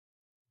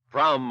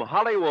From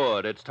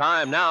Hollywood, it's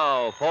time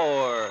now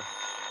for...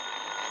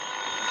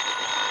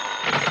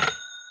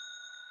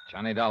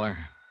 Johnny Dollar.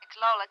 It's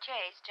Lola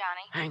Chase,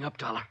 Johnny. Hang up,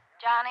 Dollar.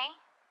 Johnny,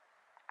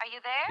 are you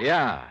there?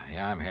 Yeah,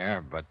 I'm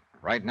here, but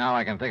right now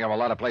I can think of a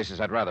lot of places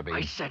I'd rather be.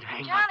 I said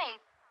hang up. Johnny,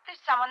 there's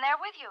someone there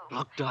with you.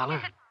 Look, Dollar.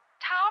 Is it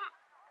Tom?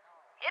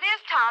 It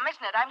is Tom,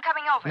 isn't it? I'm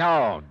coming over.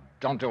 No,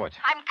 don't do it.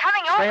 I'm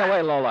coming over. Stay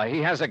away, Lola. He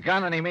has a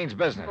gun and he means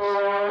business.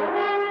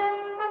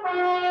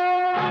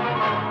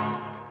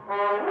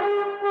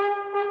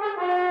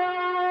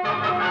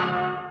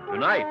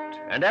 Tonight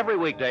and every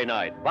weekday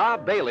night,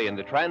 Bob Bailey in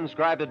the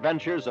transcribed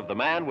adventures of the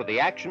man with the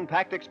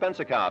action-packed expense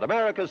account,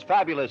 America's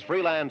fabulous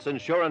freelance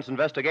insurance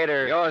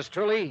investigator. Yours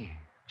truly,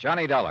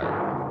 Johnny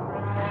Dollar.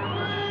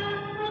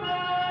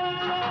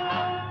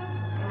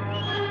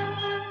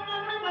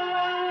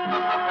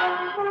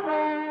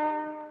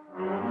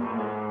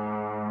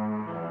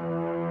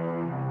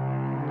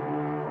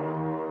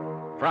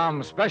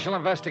 From Special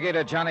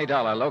Investigator Johnny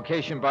Dollar,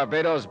 location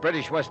Barbados,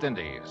 British West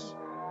Indies.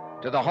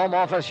 To the Home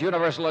Office,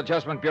 Universal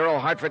Adjustment Bureau,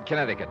 Hartford,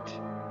 Connecticut.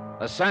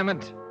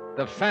 Assignment,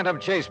 the Phantom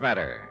Chase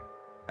matter.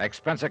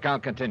 Expense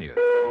account continued.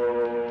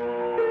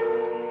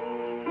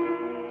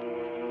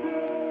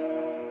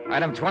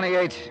 Item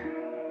 28.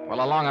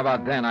 Well, along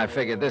about then, I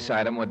figured this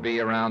item would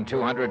be around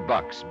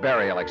 $200,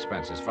 burial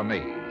expenses for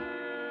me.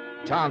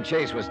 Tom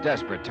Chase was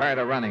desperate, tired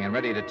of running, and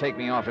ready to take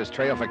me off his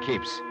trail for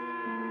keeps.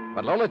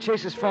 But Lola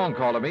Chase's phone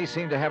call to me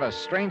seemed to have a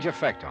strange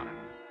effect on him.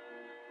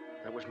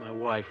 That was my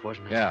wife,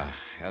 wasn't it? Yeah,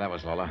 that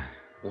was Lola.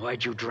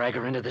 Why'd you drag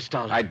her into this,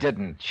 Dollar? I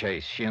didn't,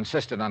 Chase. She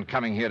insisted on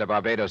coming here to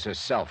Barbados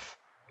herself.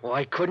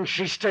 Why couldn't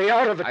she stay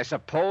out of it? I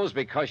suppose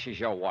because she's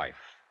your wife.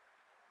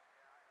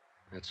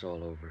 That's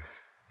all over.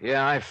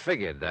 Yeah, I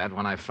figured that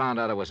when I found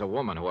out it was a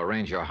woman who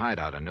arranged your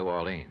hideout in New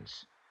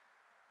Orleans.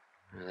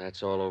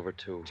 That's all over,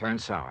 too.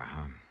 Turned sour,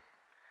 huh?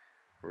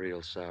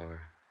 Real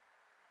sour.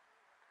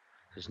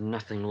 There's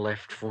nothing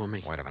left for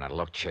me. Wait a minute.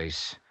 Look,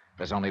 Chase.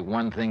 There's only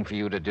one thing for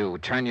you to do.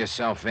 Turn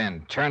yourself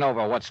in. Turn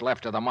over what's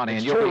left of the money,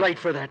 It's and you'll too be... late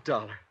for that,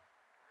 Dollar.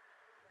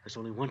 There's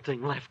only one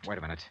thing left. Wait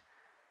a minute.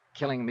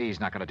 Killing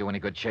me's not going to do any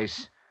good,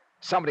 Chase.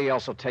 Somebody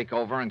else will take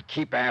over and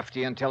keep after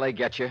you until they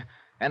get you.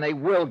 And they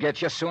will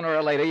get you sooner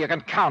or later. You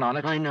can count on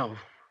it. I know.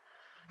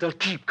 They'll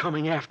keep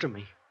coming after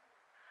me.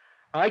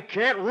 I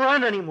can't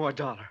run anymore,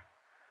 Dollar.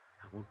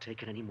 I won't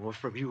take it anymore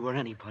from you or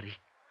anybody.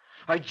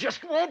 I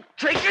just won't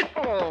take it.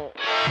 Oh.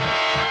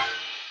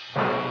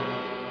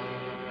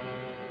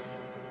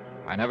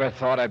 I never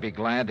thought I'd be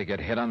glad to get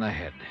hit on the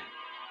head.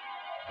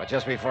 But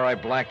just before I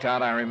blacked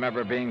out, I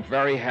remember being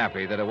very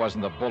happy that it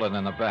wasn't the bullet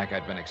in the back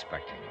I'd been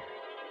expecting.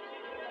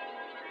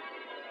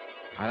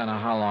 I don't know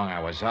how long I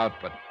was out,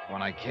 but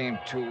when I came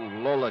to,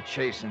 Lola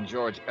Chase and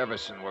George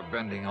Everson were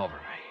bending over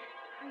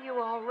me. Are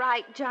you all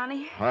right,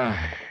 Johnny? Oh,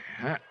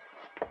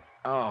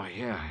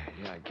 yeah,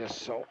 I guess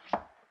so.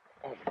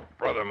 Oh,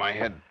 brother, my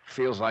head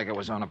feels like it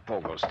was on a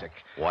pogo stick.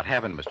 What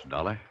happened, Mr.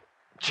 Dollar?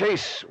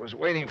 Chase was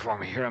waiting for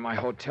me here in my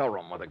hotel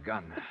room with a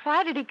gun.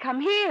 Why did he come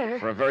here?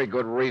 For a very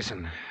good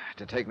reason.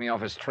 To take me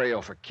off his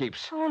trail for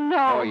keeps. Oh,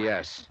 no. Oh,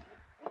 yes.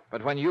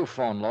 But when you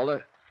phoned,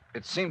 Lola,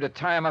 it seemed to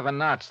tie him up in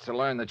knots to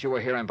learn that you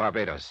were here in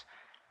Barbados.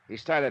 He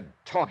started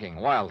talking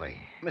wildly.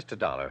 Mr.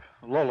 Dollar,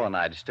 Lola and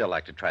I'd still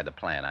like to try the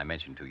plan I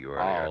mentioned to you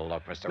earlier. Oh,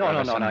 look, Mr. No,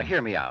 Everson.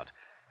 hear me out.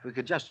 If we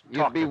could just You'd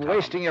talk be to Tom.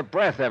 wasting your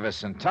breath,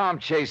 Everson. Tom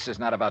Chase is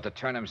not about to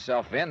turn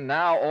himself in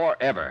now or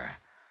ever.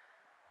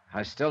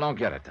 I still don't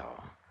get it,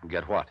 though.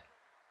 Get what?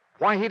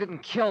 Why he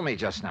didn't kill me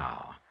just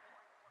now.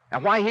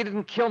 And why he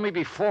didn't kill me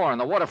before in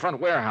the waterfront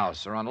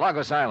warehouse or on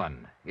Lagos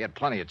Island. He had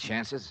plenty of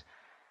chances.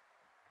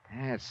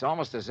 It's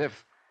almost as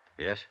if...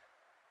 Yes?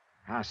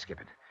 I'll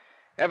skip it.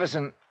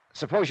 Everson,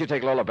 suppose you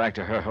take Lola back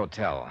to her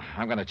hotel.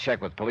 I'm going to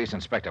check with Police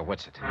Inspector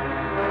Whitsett.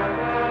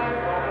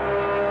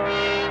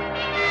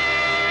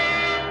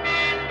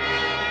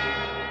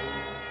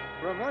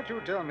 From what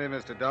you tell me,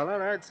 Mr.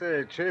 Dollar, I'd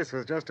say Chase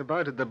was just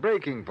about at the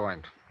breaking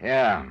point.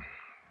 Yeah.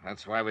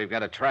 That's why we've got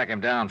to track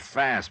him down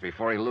fast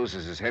before he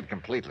loses his head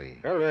completely.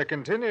 Well, we're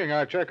continuing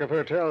our check of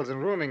hotels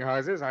and rooming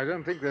houses. I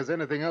don't think there's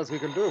anything else we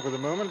can do for the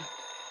moment.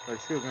 Oh,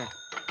 excuse me.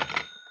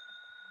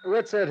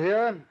 Whitsett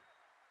here.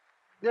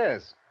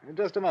 Yes,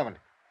 just a moment.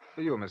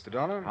 For you, Mr.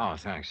 Dollar. Oh,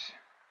 thanks.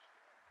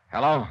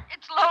 Hello?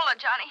 It's Lola,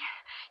 Johnny.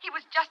 He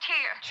was just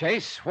here.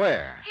 Chase,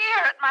 where?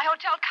 Here at my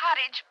hotel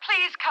cottage.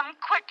 Please come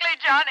quickly,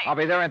 Johnny. I'll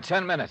be there in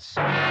 10 minutes.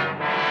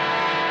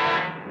 I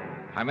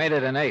made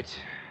it in 8.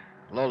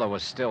 Lola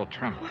was still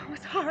trembling. Oh, it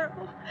was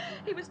horrible.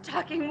 He was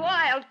talking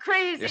wild,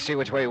 crazy. You see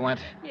which way he went?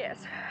 Yes.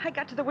 I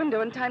got to the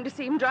window in time to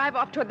see him drive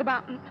off toward the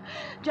mountain.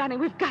 Johnny,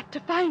 we've got to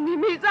find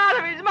him. He's out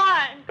of his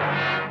mind.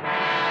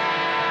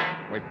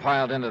 We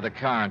piled into the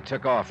car and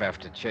took off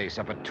after Chase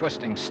up a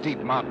twisting, steep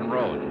mountain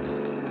road.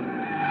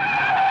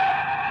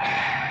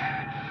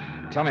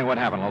 Tell me what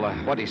happened, Lola.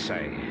 What'd he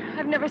say?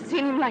 I've never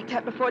seen him like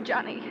that before,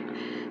 Johnny.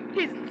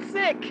 He's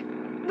sick.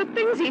 The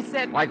things he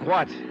said. Like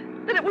what?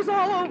 That it was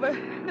all over.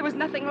 There was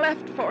nothing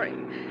left for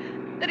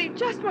him. That he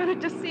just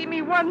wanted to see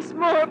me once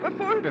more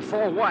before...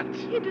 Before what?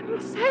 He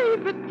didn't say,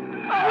 but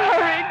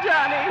hurry,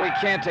 Johnny. We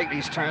can't take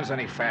these turns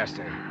any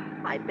faster.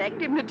 I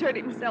begged him to turn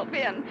himself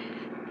in.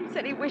 He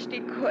said he wished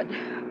he could,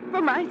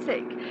 for my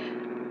sake.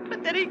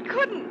 But that he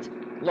couldn't.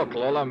 Look,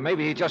 Lola,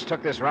 maybe he just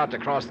took this route to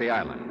cross the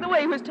island. The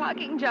way he was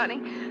talking,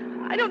 Johnny,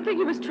 I don't think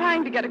he was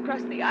trying to get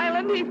across the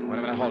island. Wait a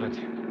minute, hold it.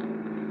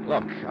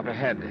 Look, up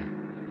ahead.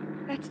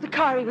 That's the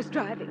car he was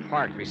driving.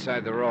 Parked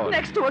beside the road.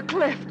 Next to a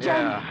cliff,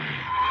 Johnny. Yeah.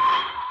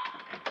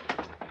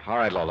 All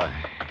right, Lola.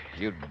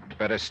 You'd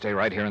better stay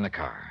right here in the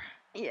car.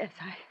 Yes,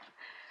 I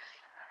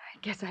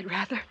guess I'd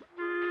rather.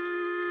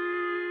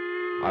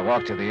 I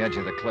walked to the edge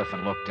of the cliff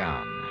and looked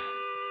down.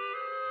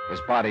 His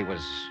body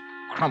was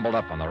crumbled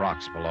up on the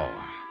rocks below.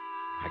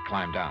 I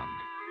climbed down.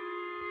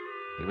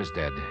 He was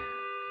dead,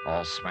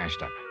 all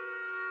smashed up.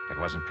 It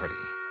wasn't pretty.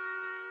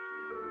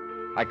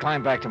 I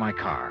climbed back to my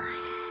car.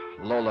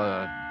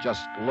 Lola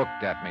just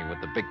looked at me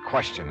with the big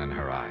question in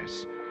her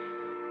eyes.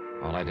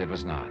 All I did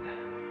was nod.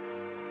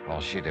 All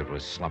she did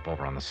was slump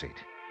over on the seat.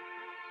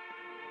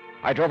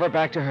 I drove her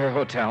back to her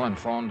hotel and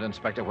phoned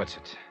Inspector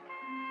Whitsett.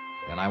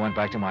 Then I went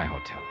back to my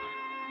hotel.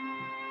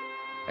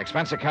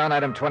 Expense account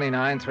item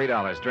 29,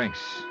 $3. Drinks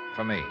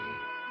for me.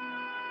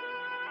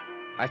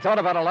 I thought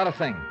about a lot of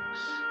things.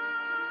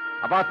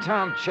 About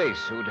Tom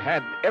Chase, who'd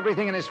had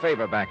everything in his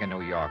favor back in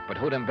New York, but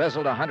who'd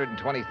embezzled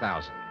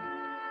 $120,000.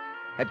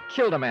 Had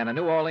killed a man in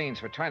New Orleans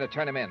for trying to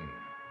turn him in,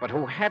 but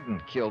who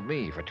hadn't killed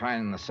me for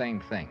trying the same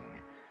thing,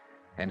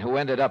 and who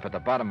ended up at the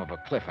bottom of a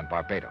cliff in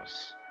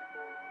Barbados.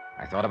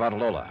 I thought about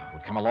Lola,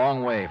 who'd come a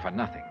long way for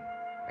nothing,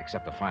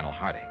 except the final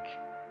heartache.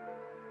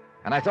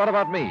 And I thought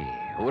about me,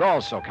 who'd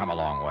also come a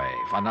long way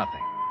for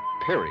nothing,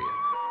 period.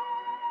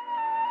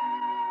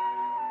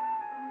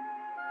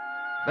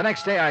 The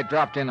next day, I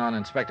dropped in on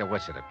Inspector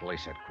Whitsett at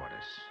police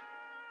headquarters.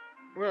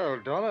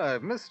 Well, Dollar,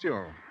 I've missed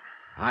you.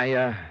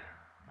 I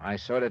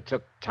sort of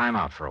took time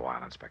out for a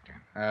while, Inspector.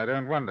 I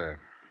don't wonder.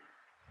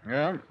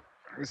 Yeah,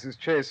 Mrs.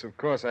 Chase, of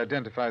course,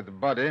 identified the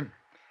body.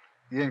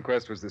 The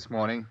inquest was this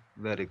morning.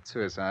 Verdict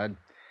suicide.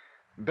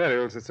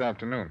 Burial's this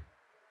afternoon.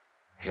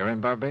 Here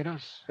in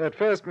Barbados? At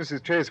first,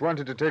 Mrs. Chase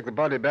wanted to take the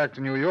body back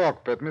to New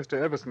York, but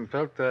Mr. Everson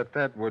felt that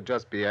that would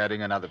just be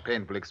adding another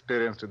painful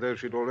experience to those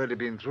she'd already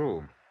been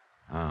through.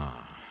 Oh,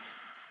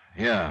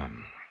 yeah.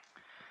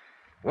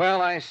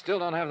 Well, I still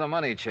don't have the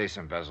money Chase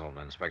embezzled,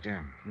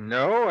 Inspector.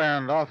 No,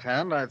 and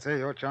offhand, I'd say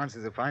your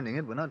chances of finding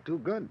it were not too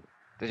good.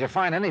 Did you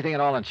find anything at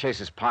all in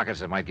Chase's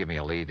pockets that might give me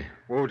a lead?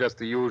 Oh, just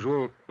the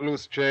usual.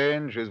 Loose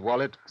change, his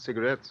wallet,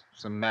 cigarettes,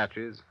 some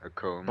matches, a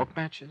comb. Book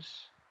matches?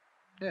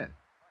 Yeah.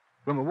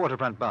 From a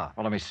waterfront bar.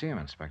 Well, let me see him,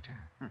 Inspector.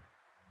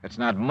 It's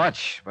not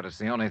much, but it's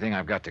the only thing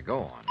I've got to go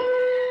on.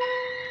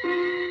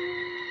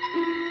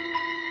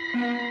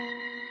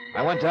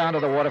 I went down to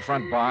the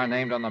waterfront bar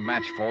named on the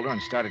match folder and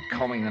started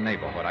combing the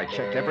neighborhood. I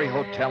checked every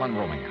hotel and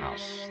rooming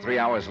house. 3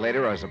 hours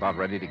later, I was about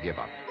ready to give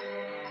up.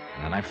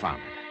 And then I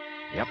found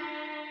it. Yep.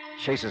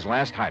 Chase's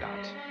last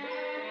hideout.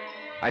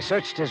 I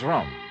searched his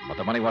room, but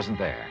the money wasn't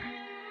there.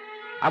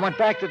 I went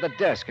back to the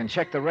desk and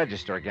checked the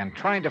register again,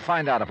 trying to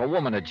find out if a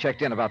woman had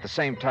checked in about the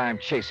same time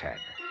Chase had.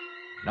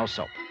 No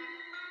soap.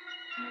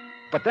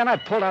 But then I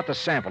pulled out the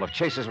sample of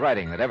Chase's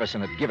writing that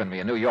Everson had given me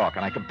in New York,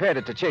 and I compared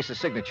it to Chase's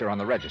signature on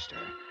the register.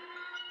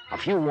 A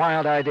few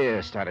wild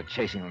ideas started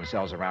chasing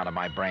themselves around in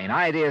my brain,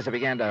 ideas that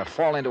began to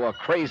fall into a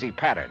crazy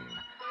pattern.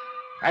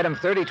 Item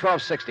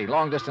 30-1260,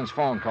 long-distance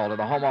phone call to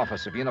the home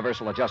office of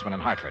Universal Adjustment in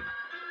Hartford.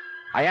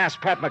 I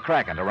asked Pat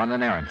McCracken to run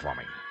an errand for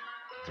me.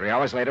 3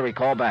 hours later, he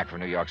called back from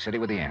New York City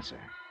with the answer.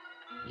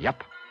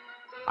 Yep.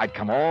 I'd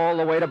come all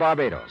the way to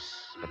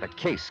Barbados, but the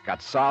case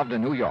got solved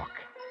in New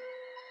York.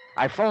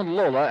 I phoned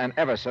Lola and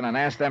Everson and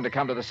asked them to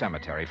come to the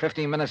cemetery.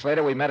 15 minutes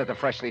later, we met at the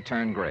freshly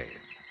turned grave.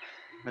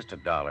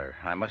 Mr. Dollar,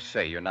 I must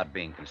say you're not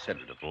being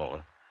considerate of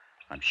Lola.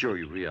 I'm sure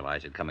you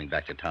realize that coming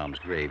back to Tom's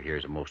grave here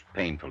is a most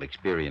painful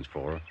experience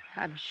for her.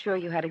 I'm sure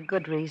you had a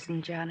good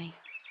reason, Johnny.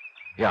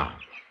 Yeah,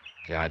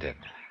 I did.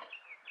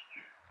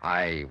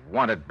 I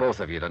wanted both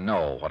of you to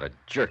know what a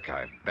jerk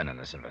I've been in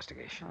this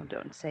investigation. Oh,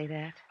 don't say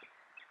that.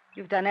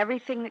 You've done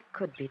everything that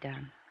could be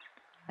done,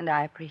 and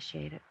I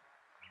appreciate it.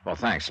 Well,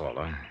 thanks,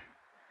 Lola.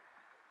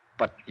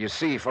 But you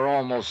see, for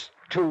almost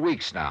 2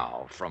 weeks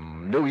now,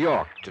 from New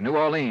York to New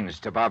Orleans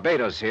to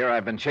Barbados here,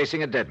 I've been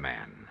chasing a dead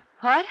man.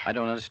 What? I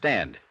don't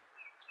understand.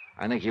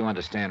 I think you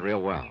understand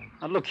real well.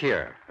 Now, look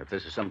here. If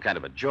this is some kind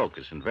of a joke,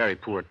 it's in very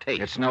poor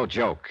taste. It's no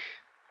joke.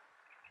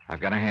 I've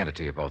got to hand it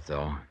to you both,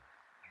 though.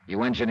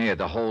 You engineered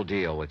the whole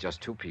deal with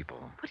just 2 people.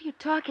 What are you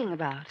talking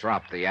about?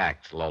 Drop the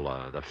act,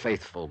 Lola. The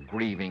faithful,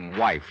 grieving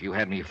wife. You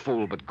had me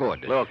fooled, but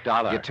good. Look,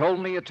 Dollar. You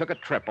told me you took a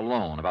trip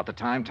alone about the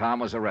time Tom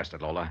was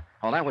arrested, Lola.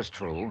 Oh, that was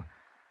true.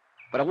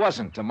 But it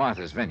wasn't to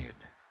Martha's Vineyard.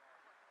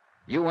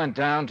 You went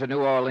down to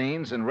New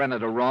Orleans and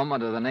rented a room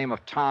under the name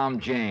of Tom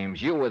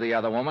James. You were the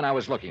other woman I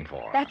was looking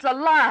for. That's a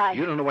lie.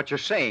 You don't know what you're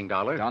saying,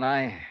 Dollar. Don't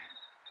I?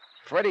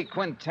 Freddie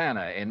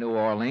Quintana in New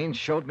Orleans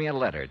showed me a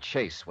letter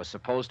Chase was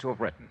supposed to have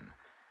written.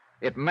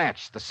 It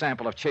matched the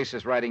sample of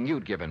Chase's writing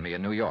you'd given me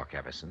in New York,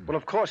 Everson. Well,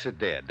 of course it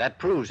did. That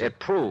proves it. It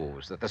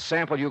proves that the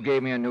sample you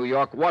gave me in New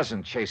York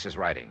wasn't Chase's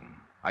writing.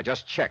 I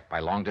just checked by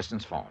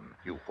long-distance phone.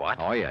 You what?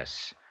 Oh,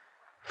 yes.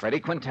 Freddie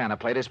Quintana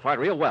played his part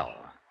real well.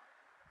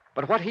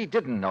 But what he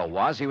didn't know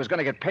was he was going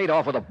to get paid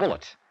off with a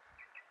bullet.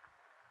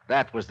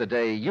 That was the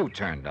day you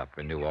turned up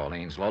in New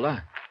Orleans,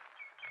 Lola.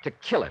 To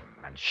kill him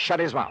and shut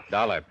his mouth.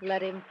 Dollar.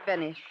 Let him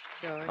finish,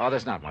 George. Oh,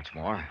 there's not much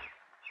more.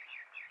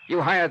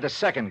 You hired the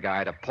second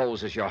guy to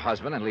pose as your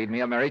husband and lead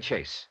me a merry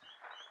chase.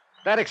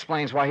 That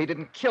explains why he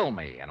didn't kill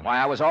me and why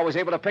I was always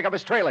able to pick up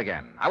his trail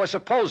again. I was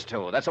supposed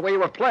to. That's the way you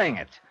were playing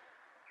it.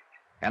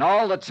 And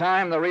all the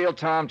time, the real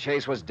Tom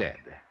Chase was dead.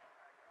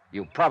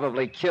 You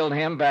probably killed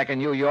him back in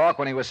New York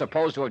when he was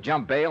supposed to have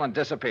jumped bail and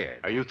disappeared.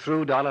 Are you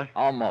through, Dollar?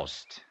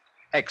 Almost.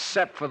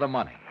 Except for the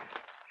money.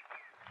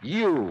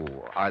 You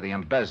are the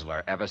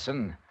embezzler,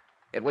 Everson.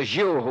 It was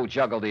you who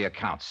juggled the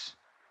accounts.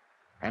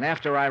 And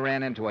after I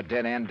ran into a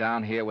dead end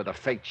down here with a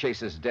fake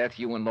Chase's death,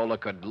 you and Lola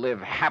could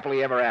live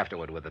happily ever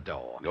afterward with the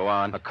dough. Go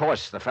on. Of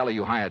course, the fellow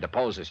you hired to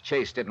pose as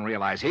Chase didn't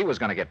realize he was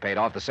going to get paid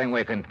off the same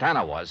way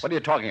Quintana was. What are you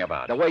talking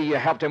about? The way you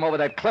helped him over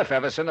that cliff,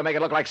 Everson, to make it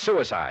look like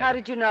suicide. How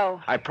did you know?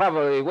 I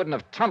probably wouldn't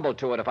have tumbled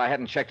to it if I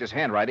hadn't checked his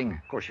handwriting.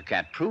 Of course, you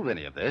can't prove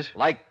any of this.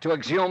 Like to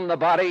exhume the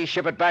body,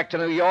 ship it back to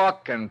New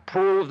York, and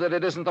prove that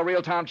it isn't the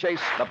real Tom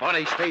Chase? The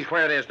body stays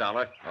where it is,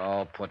 Dollar.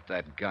 Oh, put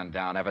that gun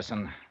down,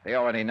 Everson. They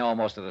already know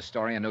most of the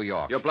story in New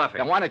York. You're bluffing.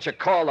 Then why don't you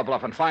call the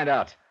bluff and find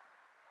out?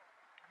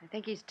 I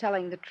think he's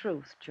telling the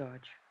truth,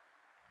 George.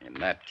 In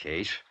that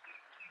case,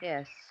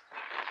 Yes.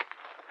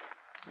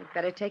 We'd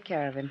better take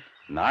care of him.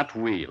 not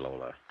we,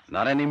 Lola.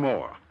 Not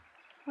anymore.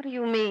 What do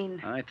you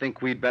mean? I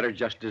think we'd better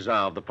just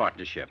dissolve the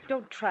partnership.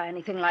 Don't try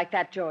anything like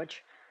that,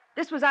 George.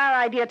 This was our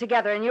idea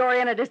together, and you're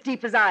in it as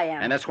deep as I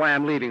am. And that's why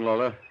I'm leaving,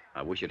 Lola.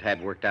 I wish it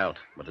had worked out.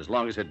 But as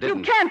long as it You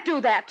didn't... can't do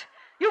that.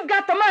 You've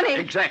got the money.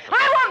 Exactly.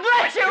 I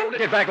won't let you.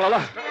 Get back,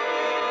 Lola.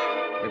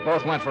 We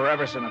both went for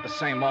Everson at the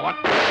same moment.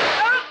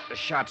 The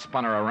shot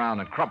spun her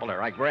around and crumpled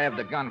her. I grabbed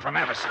the gun from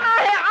Everson.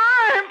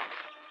 I'm...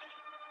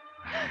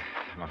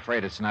 I'm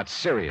afraid it's not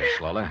serious,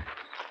 Lola.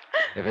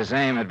 If his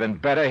aim had been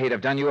better, he'd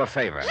have done you a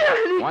favor.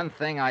 Johnny! One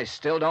thing I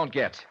still don't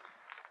get.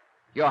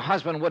 Your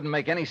husband wouldn't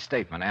make any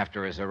statement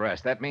after his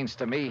arrest. That means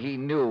to me he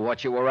knew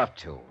what you were up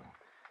to.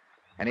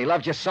 And he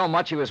loved you so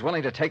much he was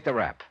willing to take the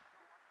rap.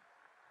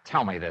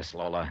 Tell me this,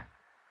 Lola.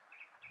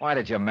 Why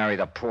did you marry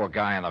the poor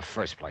guy in the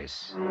first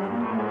place?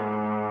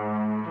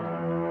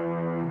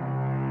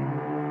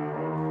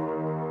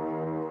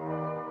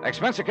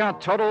 Expense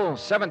account total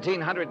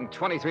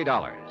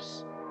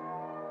 $1,723.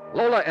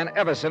 Lola and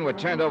Everson were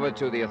turned over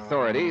to the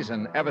authorities,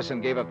 and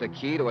Everson gave up the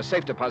key to a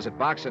safe deposit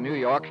box in New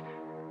York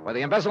where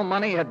the embezzled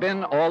money had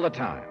been all the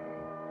time.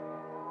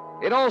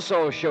 It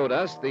also showed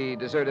us the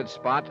deserted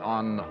spot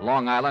on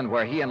Long Island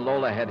where he and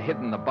Lola had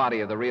hidden the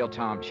body of the real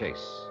Tom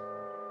Chase.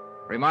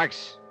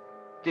 Remarks?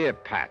 Dear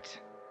Pat,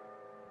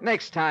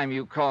 next time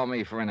you call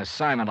me for an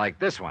assignment like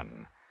this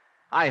one,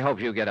 I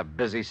hope you get a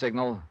busy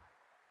signal.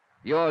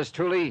 Yours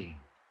truly,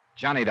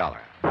 Johnny Dollar.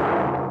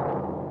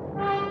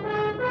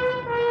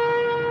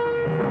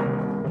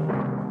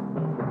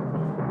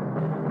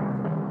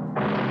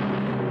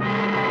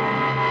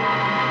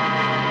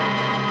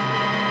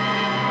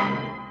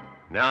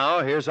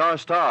 Now, here's our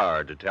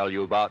star to tell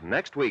you about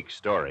next week's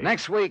story.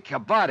 Next week, a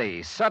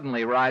body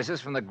suddenly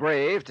rises from the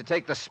grave to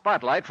take the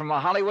spotlight from a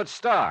Hollywood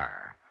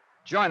star.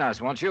 Join us,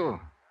 won't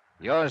you?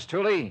 Yours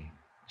truly,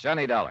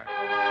 Johnny Dollar.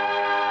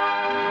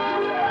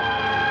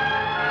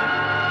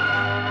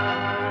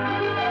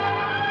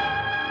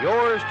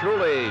 Yours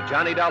truly,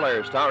 Johnny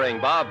Dollar, starring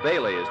Bob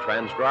Bailey, is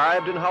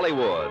transcribed in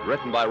Hollywood.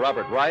 Written by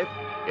Robert Reif.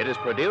 It is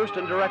produced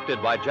and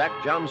directed by Jack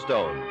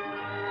Johnstone.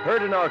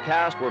 Heard in our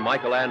cast were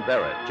Michael Ann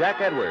Barrett,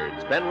 Jack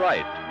Edwards, Ben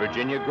Wright,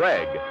 Virginia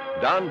Gregg,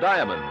 Don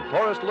Diamond,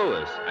 Forrest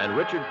Lewis, and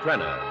Richard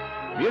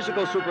Crenna.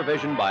 Musical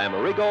supervision by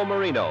Amerigo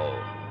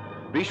Marino.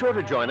 Be sure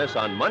to join us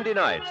on Monday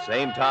night,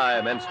 same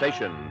time and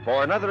station,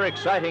 for another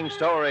exciting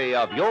story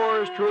of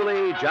yours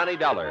truly, Johnny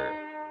Dollar.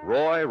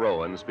 Roy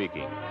Rowan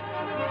speaking.